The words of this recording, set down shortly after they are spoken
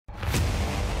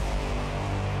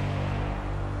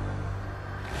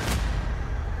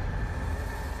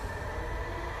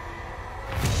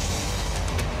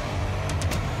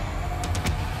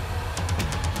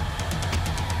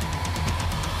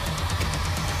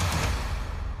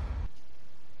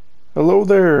Hello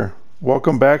there.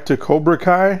 Welcome back to Cobra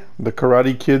Kai. The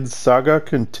Karate Kid saga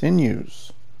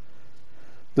continues.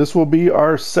 This will be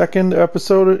our second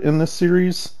episode in this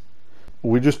series.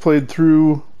 We just played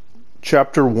through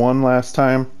chapter 1 last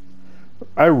time.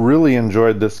 I really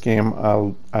enjoyed this game.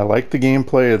 I like the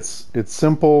gameplay. It's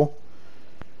simple.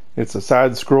 It's a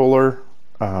side scroller,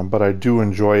 but I do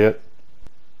enjoy it.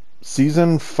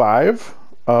 Season 5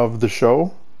 of the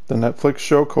show, the Netflix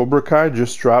show Cobra Kai,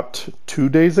 just dropped 2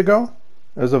 days ago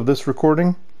as of this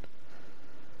recording.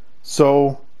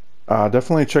 So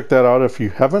definitely check that out if you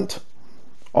haven't.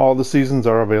 All the seasons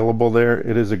are available there.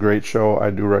 It is a great show.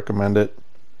 I do recommend it.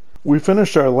 We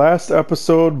finished our last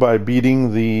episode by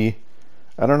beating the,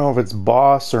 I don't know if it's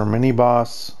boss or mini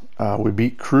boss. We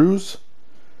beat Cruz.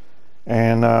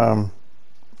 And I'm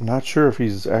not sure if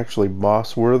he's actually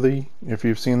boss worthy if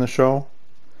you've seen the show.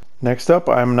 Next up,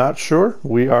 I'm not sure.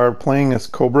 We are playing as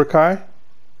Cobra Kai,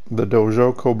 the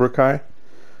Dojo Cobra Kai,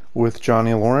 with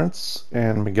Johnny Lawrence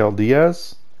and Miguel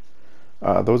Diaz.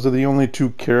 Those are the only two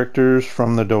characters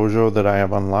from the dojo that I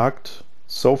have unlocked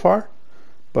so far,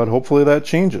 but hopefully that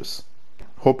changes.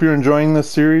 Hope you're enjoying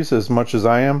this series as much as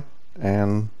I am,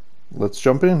 and let's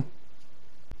jump in.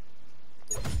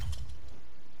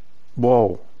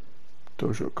 Whoa.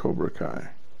 Dojo Cobra Kai.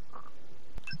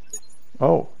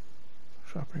 Oh.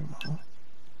 Shopping mall.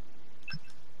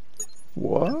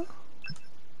 What?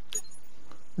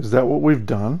 Is that what we've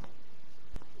done?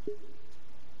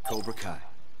 Cobra Kai.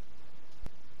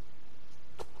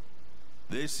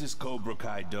 This is Cobra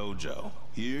Kai Dojo.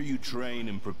 Here you train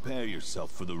and prepare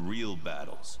yourself for the real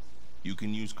battles. You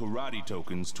can use karate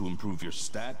tokens to improve your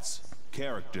stats,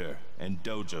 character, and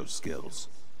dojo skills.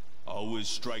 Always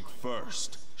strike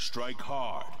first. Strike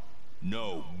hard.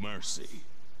 No mercy.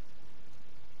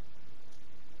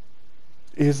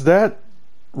 Is that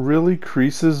really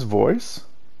Kreese's voice?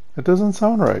 It doesn't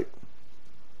sound right.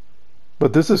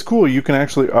 But this is cool. You can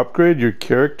actually upgrade your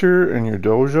character and your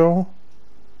dojo.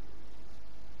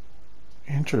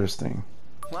 Interesting.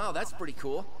 Wow, that's pretty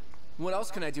cool. What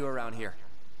else can I do around here?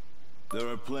 There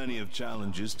are plenty of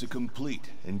challenges to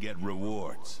complete and get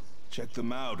rewards. Check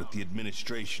them out at the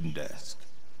administration desk.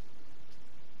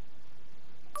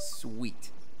 Sweet.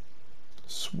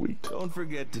 Sweet. Don't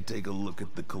forget to take a look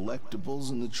at the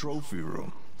collectibles in the trophy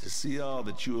room to see all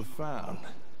that you have found,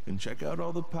 and check out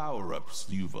all the power-ups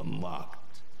you've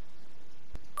unlocked.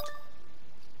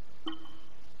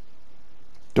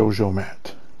 Dojo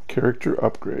mat. Character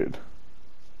upgrade.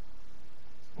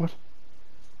 What?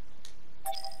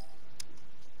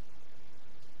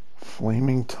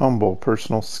 Flaming tumble.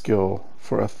 Personal skill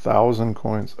for 1,000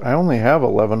 coins. I only have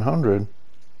 1,100.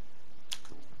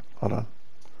 Hold on.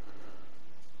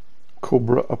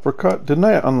 Cobra uppercut. Didn't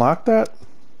I unlock that?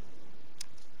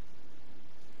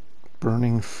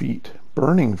 Burning feet.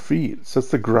 Burning feet. Sets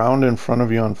the ground in front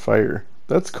of you on fire.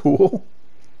 That's cool.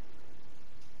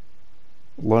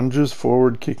 Lunges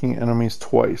forward, kicking enemies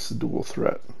twice. Dual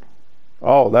threat.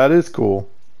 Oh, that is cool.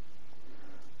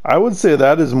 I would say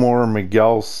that is more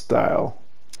Miguel's style.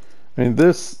 I mean,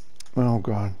 this... Oh,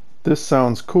 God. This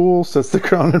sounds cool. Sets the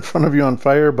ground in front of you on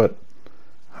fire, but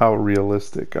how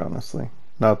realistic, honestly.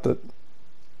 Not that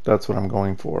that's what I'm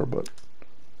going for, but...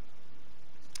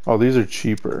 Oh, these are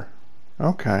cheaper.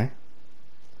 Okay.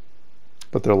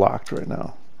 But they're locked right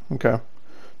now. Okay.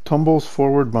 Tumbles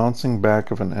forward, bouncing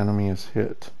back if an enemy is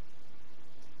hit.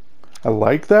 I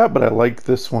like that, but I like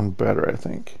this one better, I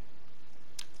think.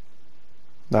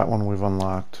 That one we've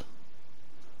unlocked.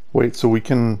 Wait, so we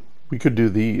could do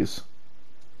these.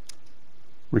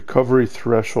 Recovery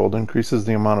threshold increases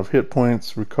the amount of hit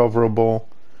points recoverable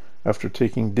after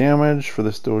taking damage for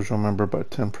this dojo member by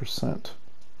 10%.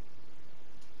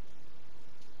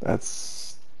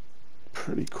 That's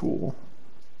pretty cool.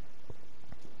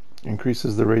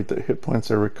 Increases the rate that hit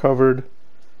points are recovered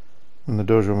when the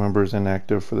dojo member is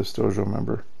inactive for this dojo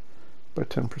member by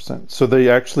 10%. So they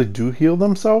actually do heal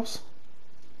themselves?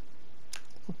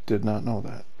 Did not know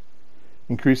that.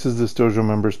 Increases this dojo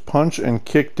member's punch and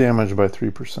kick damage by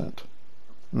 3%.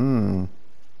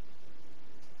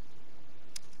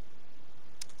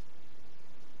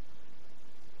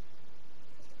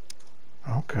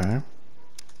 Okay.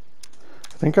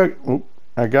 I think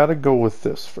I gotta go with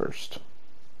this first.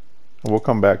 We'll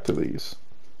come back to these.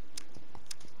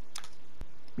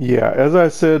 Yeah, as I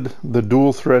said, the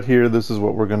dual threat here, this is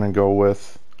what we're going to go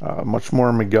with. Much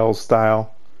more Miguel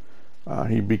style.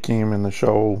 He became in the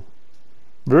show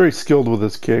very skilled with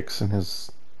his kicks and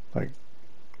his like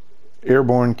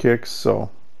airborne kicks. So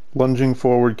lunging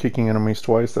forward, kicking enemies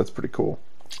twice, that's pretty cool.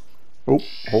 Oh,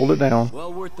 hold it down.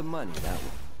 Well worth the money, that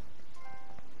one.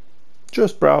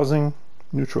 Just browsing.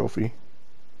 New trophy.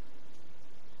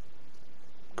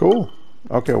 Cool.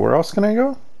 Okay, where else can I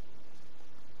go?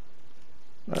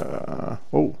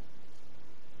 Oh.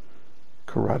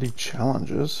 Karate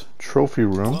challenges. Trophy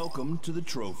room. Welcome to the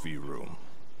trophy room.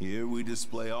 Here we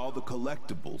display all the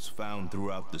collectibles found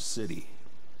throughout the city.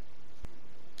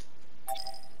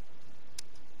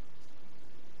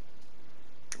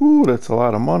 Ooh, that's a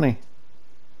lot of money.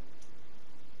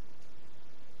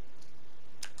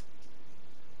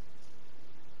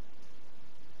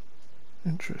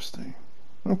 Interesting.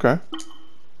 Okay.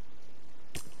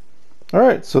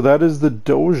 Alright, so that is the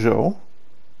dojo.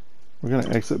 We're going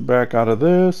to exit back out of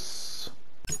this.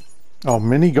 Oh,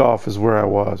 mini golf is where I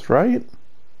was, right?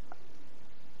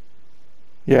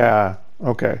 Yeah,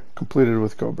 okay. Completed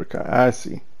with Cobra Kai. I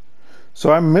see.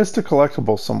 So I missed a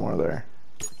collectible somewhere there.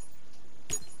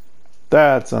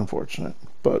 That's unfortunate,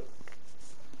 but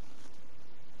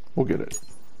we'll get it.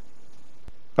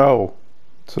 Oh,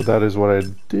 so that is what I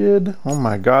did. Oh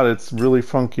my god, it's really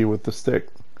funky with the stick.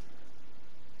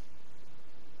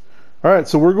 Alright,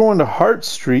 so we're going to Hart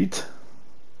Street.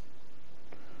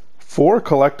 4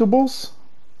 collectibles?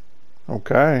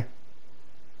 Okay.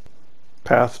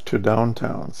 Path to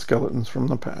downtown. Skeletons from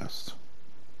the past.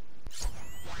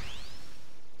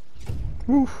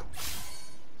 Oof.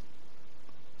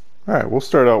 Alright, we'll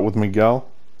start out with Miguel.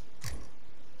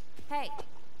 Hey.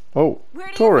 Oh, Where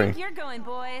do Tory. you think you're going,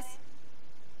 boys?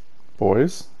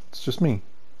 Boys, it's just me.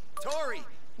 Tory,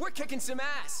 we're kicking some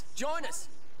ass. Join us.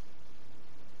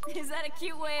 Is that a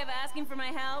cute way of asking for my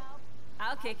help?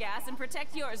 I'll kick ass and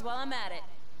protect yours while I'm at it.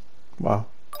 Wow.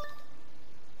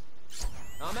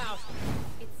 I'm out.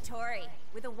 It's Tory,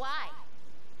 with a Y.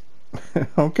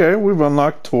 Okay, we've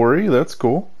unlocked Tory. That's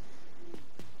cool.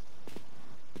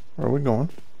 Where are we going?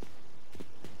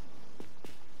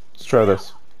 Let's try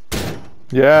this.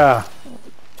 Yeah.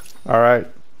 Alright.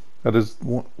 That is...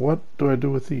 What do I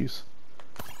do with these?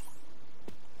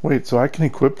 Wait, so I can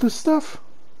equip this stuff?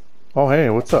 Oh, hey,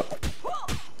 what's up?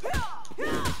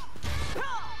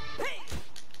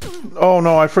 Oh,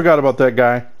 no, I forgot about that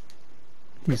guy.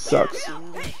 He sucks.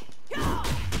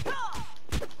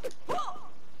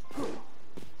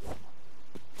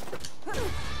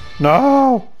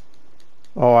 No!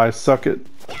 Oh, I suck at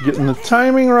getting the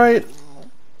timing right.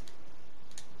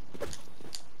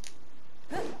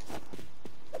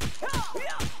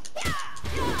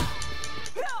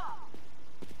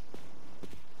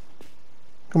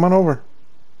 Come on over.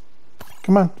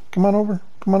 Come on. Come on over.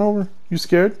 Come on over. You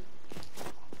scared?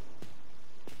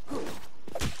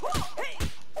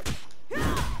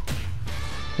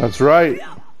 That's right.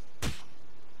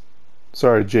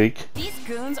 Sorry, Jake. These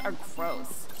goons are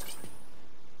gross.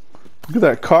 Look at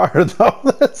that car,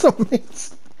 though. That's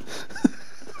amazing.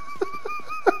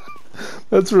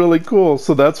 That's really cool.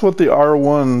 So that's what the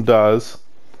R1 does.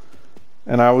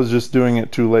 And I was just doing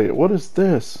it too late. What is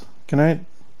this? Can I...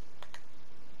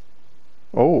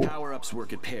 Oh. Power-ups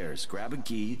work at pairs. Grab a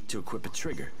gi to equip a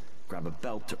trigger. Grab a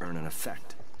belt to earn an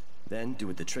effect. Then do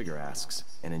what the trigger asks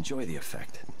and enjoy the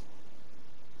effect.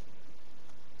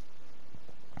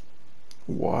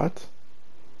 What?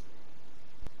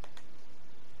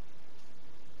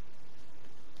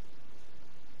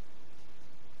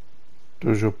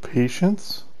 Dojo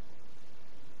patience?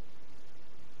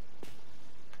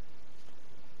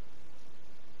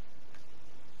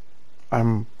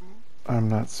 I'm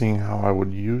not seeing how I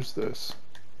would use this.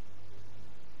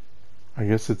 I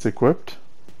guess it's equipped.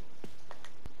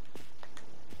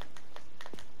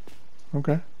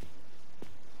 Okay.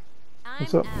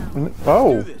 What's up?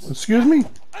 Oh, excuse me.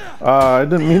 I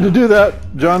didn't mean to do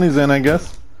that. Johnny's in, I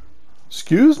guess.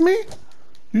 Excuse me?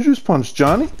 You just punched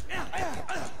Johnny?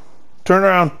 Turn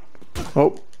around.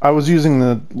 Oh, I was using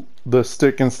the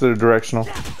stick instead of directional.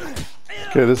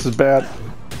 Okay, this is bad.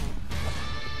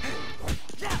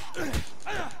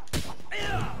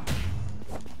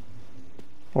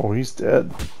 Oh, he's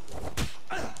dead.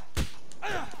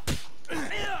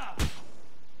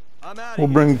 We'll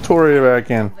bring Tory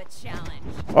back in.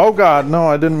 Oh god, no,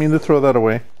 I didn't mean to throw that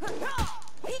away.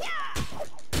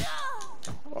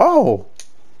 Oh!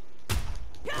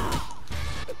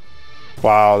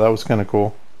 Wow, that was kind of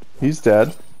cool. He's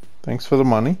dead. Thanks for the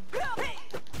money.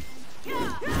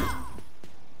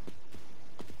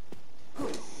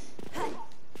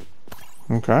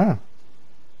 Okay.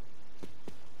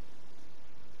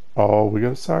 Oh, we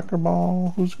got a soccer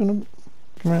ball. Who's gonna...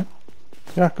 Come here.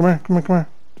 Yeah, come here, come here, come here.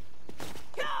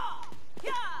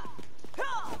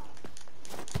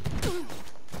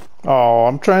 Oh,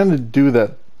 I'm trying to do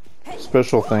that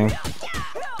special thing.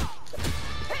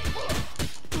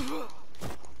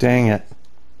 Dang it.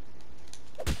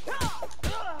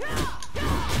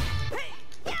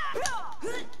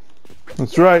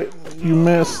 That's right. You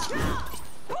missed.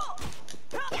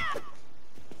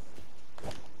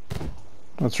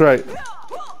 That's right.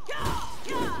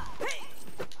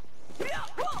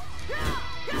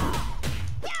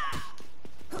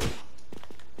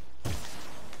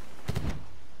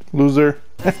 Loser.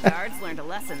 Those guards learned a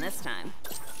lesson this time.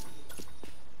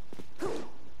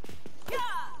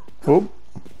 Oh.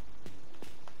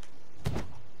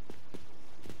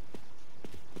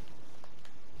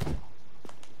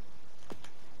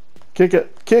 Kick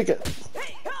it. Kick it.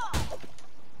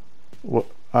 What?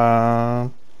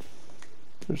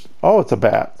 Oh, it's a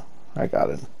bat. I got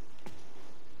it.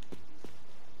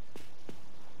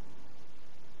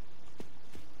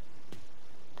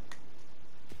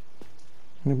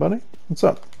 Anybody? What's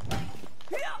up?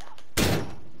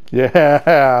 Yeah,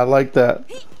 I like that.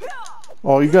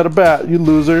 Oh, you got a bat, you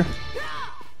loser.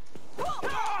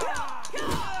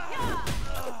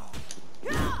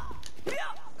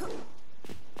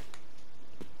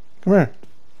 Come here.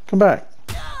 Come back.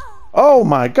 Oh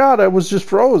my god, I was just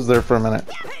froze there for a minute.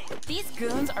 These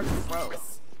goons are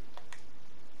gross.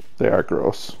 They are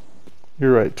gross.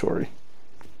 You're right, Tory.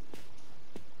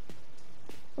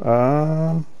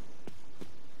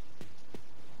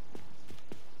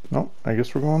 Nope, I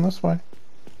guess we're going this way.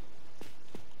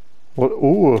 What?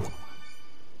 Ooh.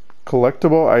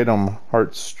 Collectible item,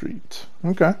 Hart Street.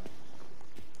 Okay.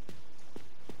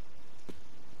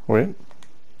 Wait.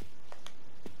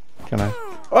 Can I?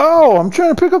 Oh, I'm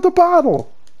trying to pick up the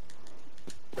bottle.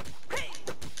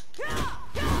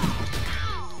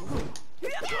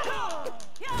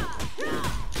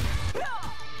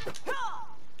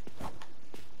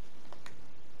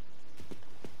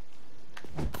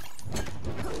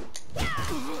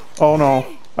 Oh no,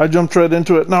 I jumped right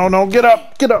into it. No, no, get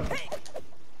up, get up.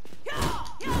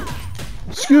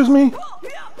 Excuse me.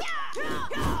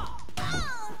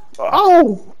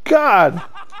 Oh, God.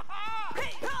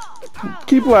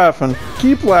 Keep laughing,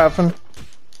 keep laughing.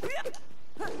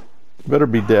 Better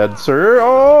be dead, sir.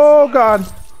 Oh, God.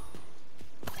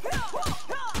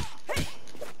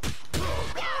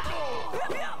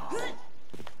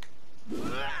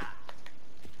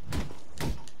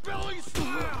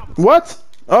 What?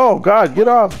 Oh, God, get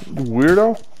off,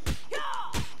 weirdo.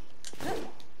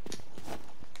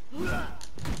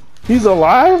 He's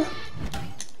alive?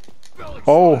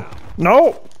 Oh,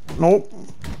 no. Nope.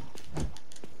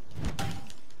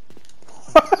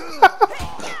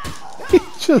 He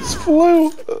just flew.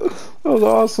 That was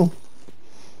awesome.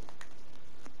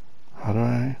 How do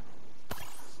I?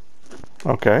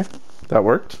 Okay, that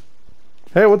worked.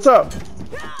 Hey, what's up?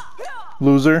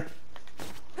 Loser.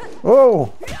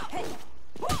 Oh.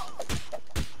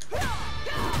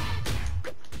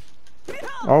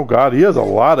 Oh God, he has a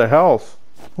lot of health.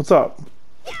 What's up?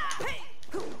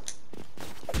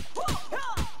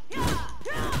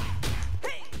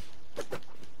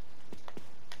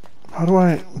 How do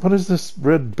I, what is this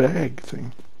red bag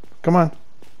thing? Come on.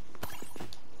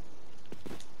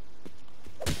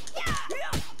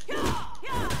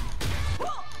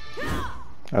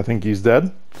 I think he's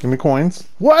dead. Give me coins.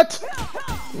 What?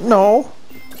 No.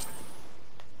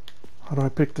 How do I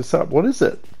pick this up? What is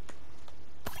it?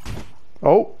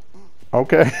 Oh,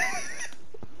 okay.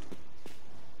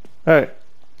 Hey.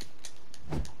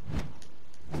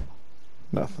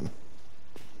 Nothing.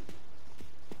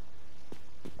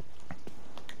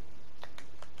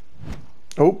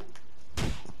 Oh.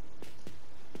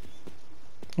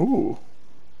 Ooh.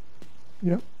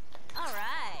 Yep. All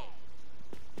right.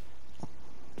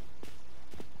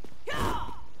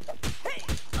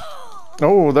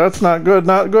 Oh, that's not good,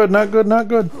 not good, not good, not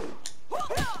good.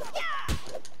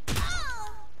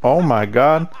 Oh my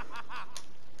God.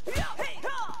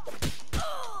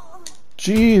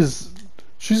 Jeez.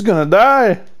 She's gonna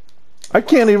die. I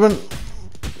can't even.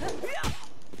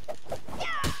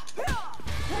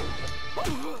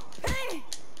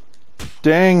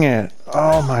 Dang it.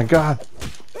 Oh my God.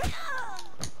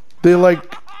 They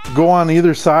like go on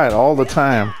either side all the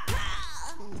time.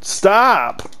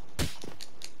 Stop.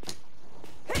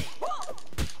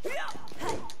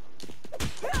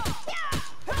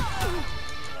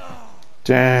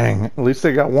 Dang. At least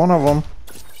they got one of them.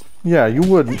 Yeah, you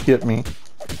wouldn't hit me.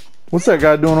 What's that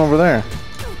guy doing over there?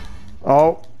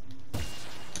 Oh.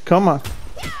 Come on.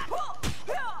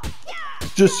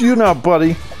 Just you now,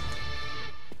 buddy.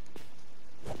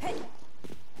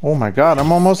 Oh my God,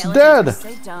 I'm almost dead.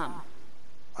 So dumb.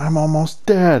 I'm almost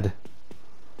dead.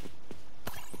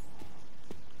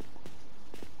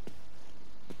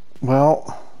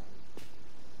 Well,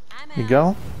 you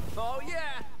go. Oh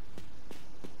yeah.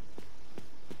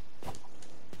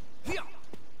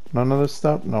 None of this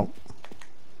stuff? Nope.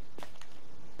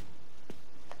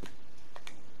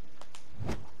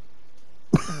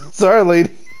 Sorry, lady.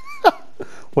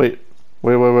 Wait.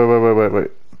 Wait.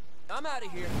 I'm out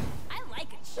of here. I like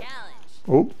a challenge.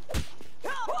 Oh.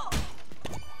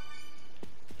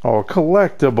 Oh,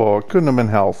 collectible. Couldn't have been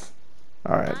health.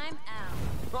 Alright. I'm out.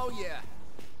 Oh yeah.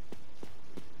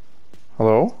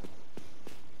 Hello?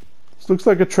 This looks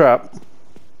like a trap.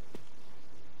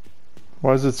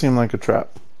 Why does it seem like a trap?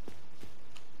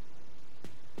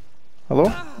 Hello?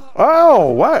 Oh,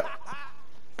 what?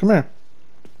 Come here.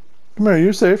 Come here,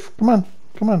 you're safe. Come on.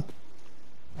 Come on.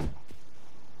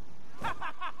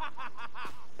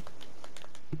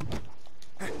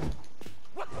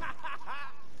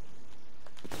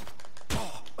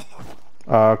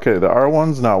 Okay, the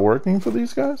R1's not working for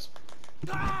these guys?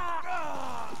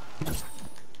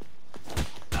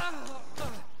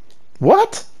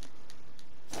 What?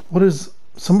 What is...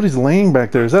 Somebody's laying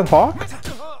back there. Is that Hawk?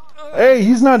 Hey,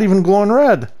 he's not even glowing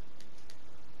red.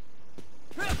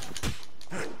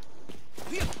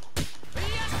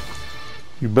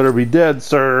 You better be dead,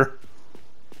 sir.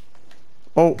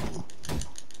 Oh.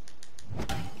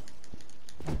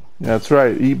 That's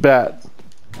right. Eat bat.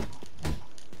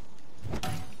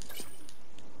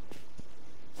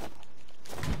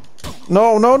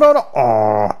 No.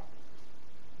 Aww.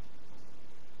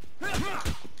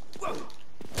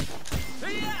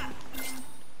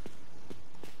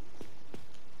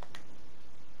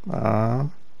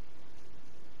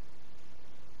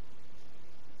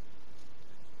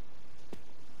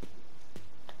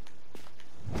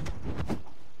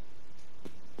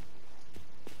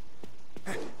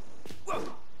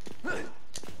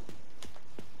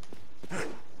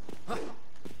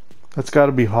 That's got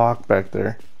to be Hawk back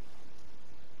there.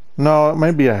 No, it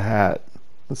might be a hat.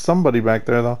 There's somebody back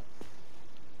there, though.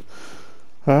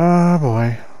 Ah,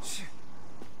 boy.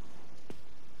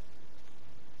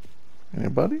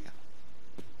 Anybody?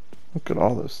 Look at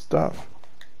all this stuff.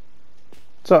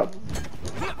 What's up?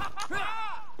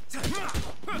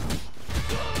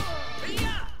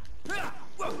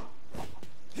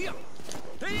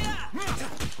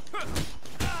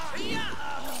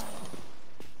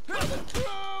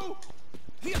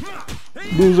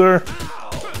 Loser.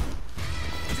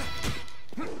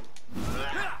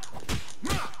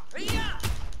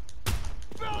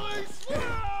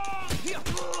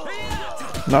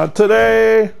 Not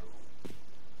today.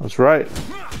 That's right.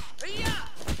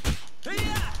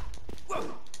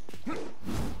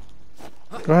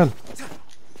 Go ahead.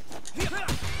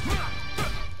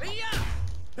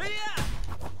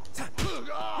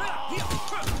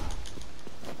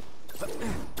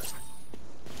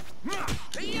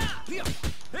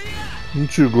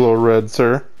 Don't you glow red,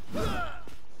 sir.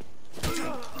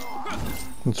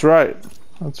 That's right.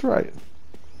 That's right.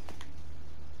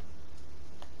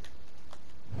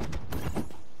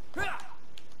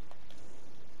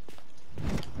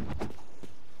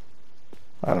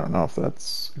 I don't know if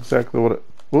that's exactly what it...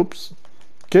 Whoops.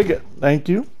 Kick it. Thank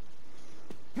you.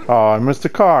 Oh, I missed a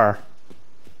car.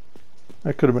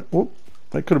 That could have been... Whoop.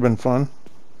 That could have been fun.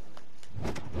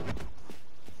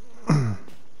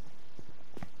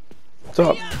 What's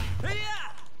up?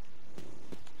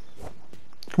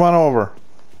 Come on over.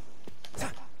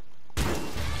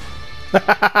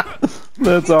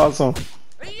 That's awesome.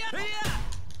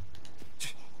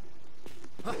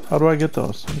 How do I get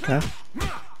those? Okay.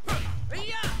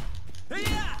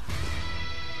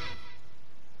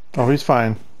 Oh, he's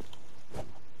fine.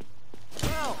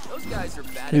 Wow, those guys are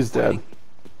bad. He's dead.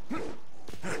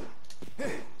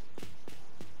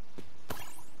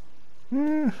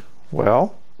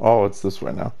 Well, oh, it's this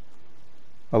way now.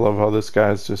 I love how this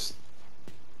guy's just...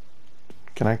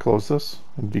 Can I close this?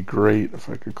 It'd be great if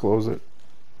I could close it.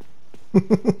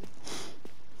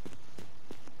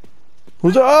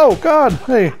 Who's... Oh, God!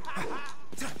 Hey!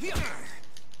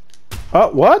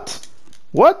 What?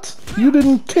 What? You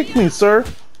didn't kick me, sir!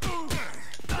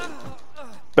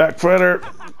 Backfighter!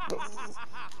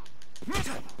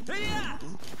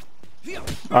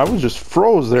 I was just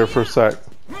froze there for a sec.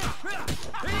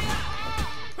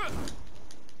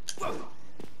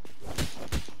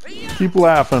 Keep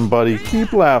laughing, buddy.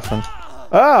 Keep laughing.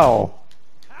 Ow!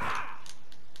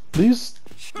 These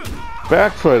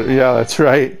backfoot. Yeah, that's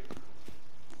right.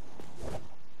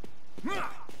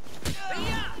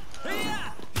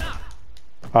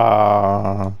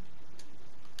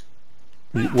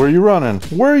 Where you running?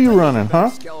 Where are you running,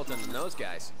 huh? Skeleton than those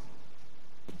guys.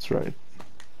 That's right.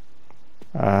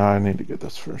 I need to get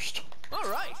this first. All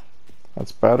right.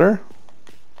 That's better.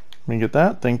 Let me get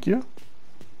that. Thank you.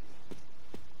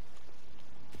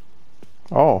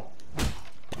 Oh.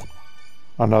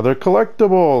 Another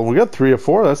collectible. We got 3 or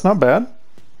 4. That's not bad.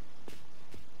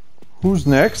 Who's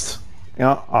next?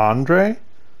 Yeah, Andre?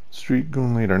 Street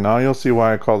goon leader. Now you'll see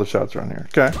why I call the shots around here.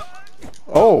 Okay.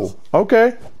 Oh,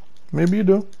 okay. Maybe you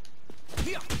do.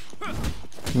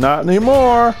 Not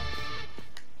anymore.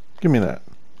 Give me that.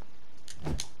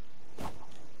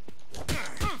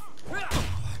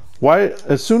 Why,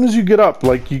 as soon as you get up,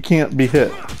 like, you can't be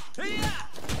hit.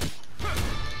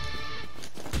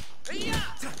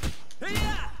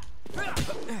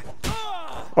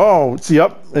 Oh, see,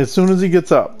 up as soon as he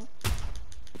gets up.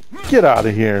 Get out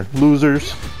of here,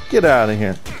 losers. Get out of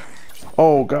here.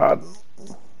 Oh, God.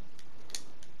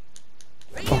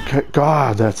 Okay,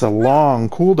 God, that's a long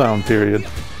cooldown period.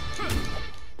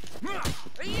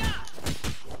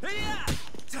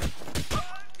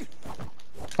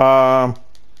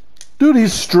 Dude,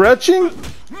 he's stretching?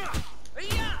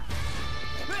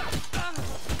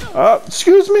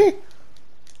 Excuse me?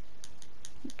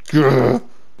 Gah.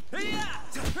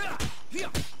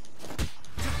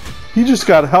 He just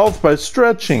got health by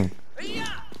stretching.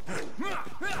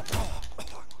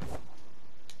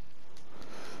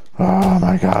 Oh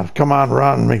my God. Come on,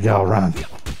 run, Miguel, run.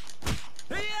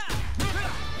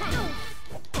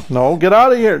 No, get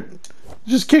out of here.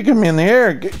 Just kicking me in the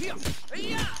air.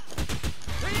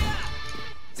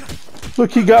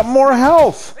 Look, he got more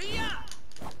health.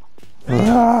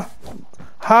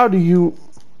 How do you...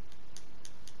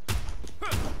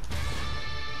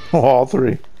 Oh, all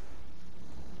three.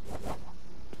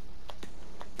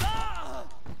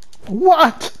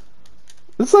 What?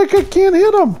 It's like I can't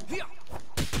hit him.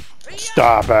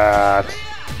 Stop it.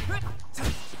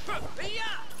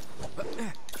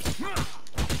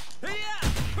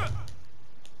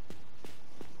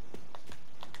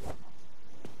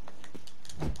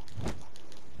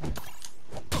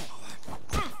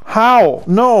 How?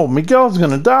 No, Miguel's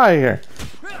gonna die here.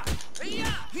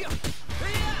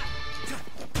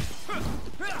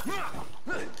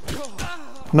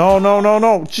 No, no, no,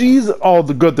 no. Jeez. Oh,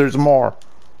 the good, there's more.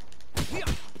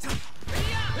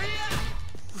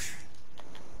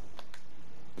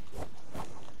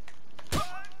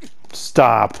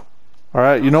 Stop. All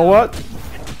right, you know what?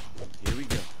 Here we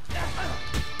go.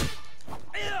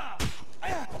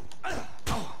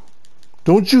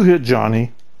 Don't you hit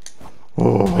Johnny.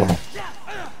 Oh.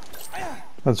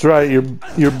 That's right,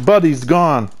 your buddy's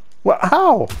gone. What?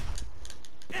 How?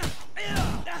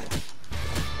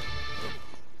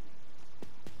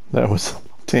 That was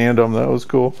tandem, that was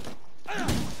cool.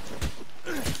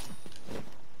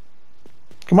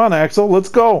 Come on, Axel, let's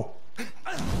go.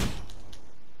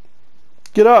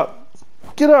 Get up.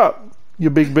 Get up, you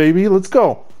big baby, let's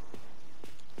go.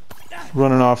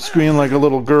 Running off screen like a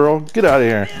little girl. Get out of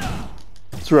here.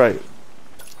 That's right.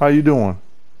 How you doing?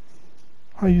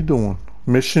 How you doing?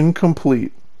 Mission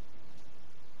complete.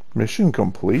 Mission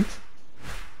complete?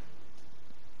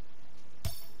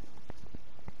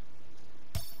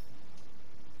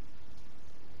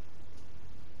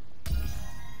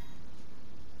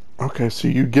 Okay, so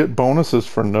you get bonuses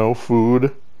for no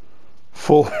food,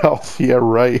 full health. Yeah,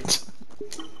 right.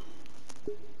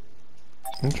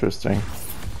 Interesting.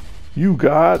 You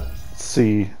got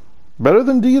C. Better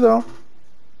than D, though.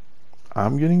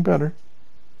 I'm getting better.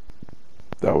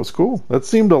 That was cool. That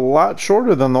seemed a lot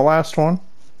shorter than the last one.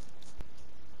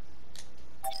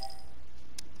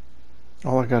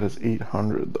 All I got is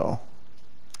 800, though.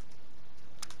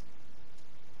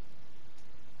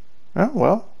 Oh,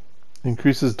 well.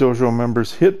 Increases dojo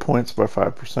members' hit points by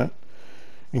 5%.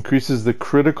 Increases the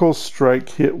critical strike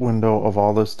hit window of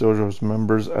all this dojo's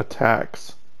members'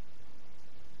 attacks.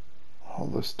 All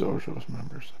this dojo's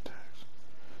members' attacks.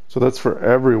 So that's for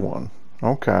everyone.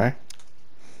 Okay.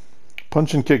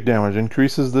 Punch and kick damage.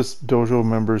 Increases this dojo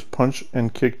member's punch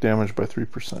and kick damage by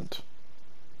 3%.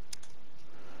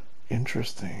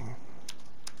 Interesting.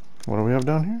 What do we have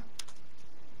down here?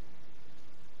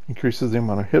 Increases the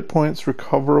amount of hit points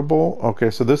recoverable. Okay,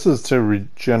 so this is to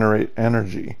regenerate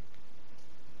energy.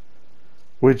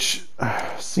 Which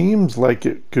seems like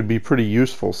it could be pretty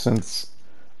useful since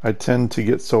I tend to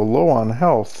get so low on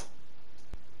health.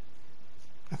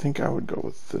 I think I would go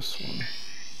with this one.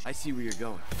 I see where you're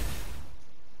going.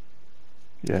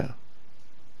 Yeah.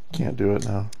 Can't do it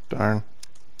now. Darn.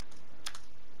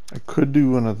 I could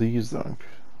do one of these though.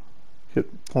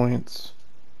 Hit points.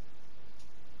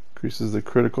 Increases the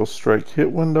critical strike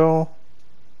hit window.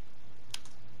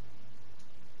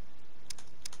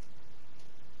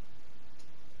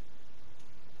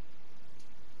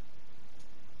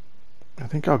 I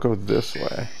think I'll go this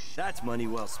way. That's money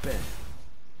well spent.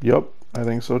 Yep, I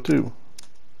think so too.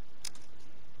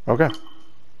 Okay.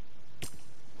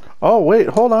 Oh, wait,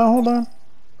 hold on, hold on.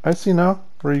 I see now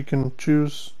where you can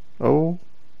choose. Oh.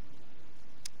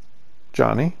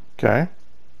 Johnny, okay.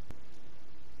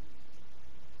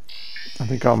 I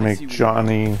think I'll make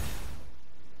Johnny...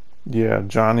 Yeah,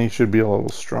 Johnny should be a little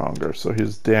stronger, so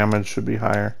his damage should be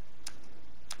higher.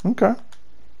 Okay.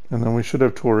 And then we should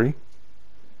have Tory.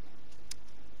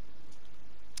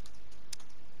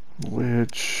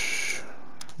 Which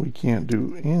we can't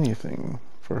do anything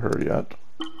for her yet.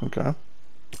 Okay.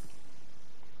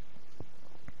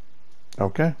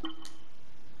 Okay.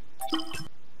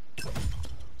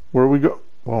 Where we go?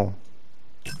 Whoa.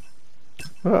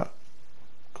 Ah.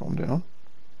 Calm down.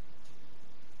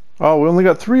 Oh, we only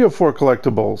got 3 of 4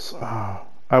 collectibles. Ah.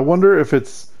 I wonder if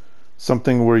it's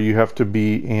something where you have to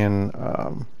be in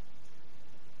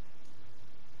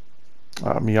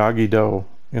Miyagi-Do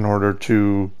in order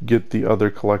to get the other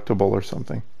collectible or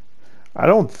something. I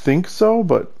don't think so,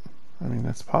 but I mean,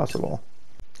 that's possible.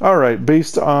 All right,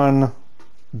 based on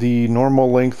the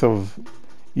normal length of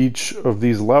each of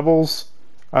these levels,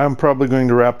 I'm probably going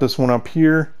to wrap this one up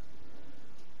here.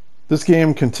 This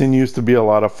game continues to be a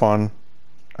lot of fun.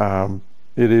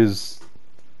 It is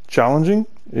challenging,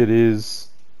 it is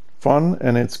fun,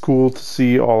 and it's cool to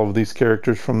see all of these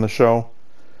characters from the show.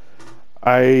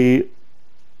 I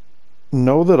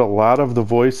know that a lot of the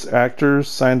voice actors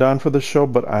signed on for the show,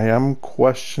 but I am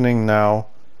questioning now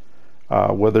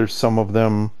whether some of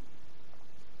them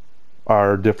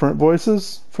are different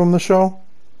voices from the show.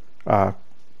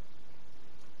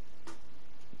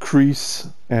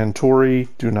 Kreese and Tory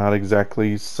do not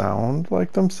exactly sound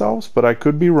like themselves, but I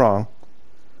could be wrong.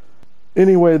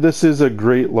 Anyway, this is a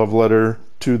great love letter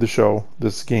to the show.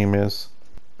 This game is.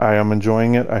 I am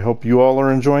enjoying it. I hope you all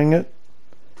are enjoying it.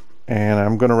 And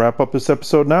I'm going to wrap up this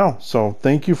episode now. So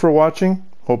thank you for watching.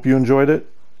 Hope you enjoyed it.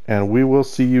 And we will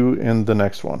see you in the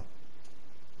next one.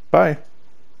 Bye.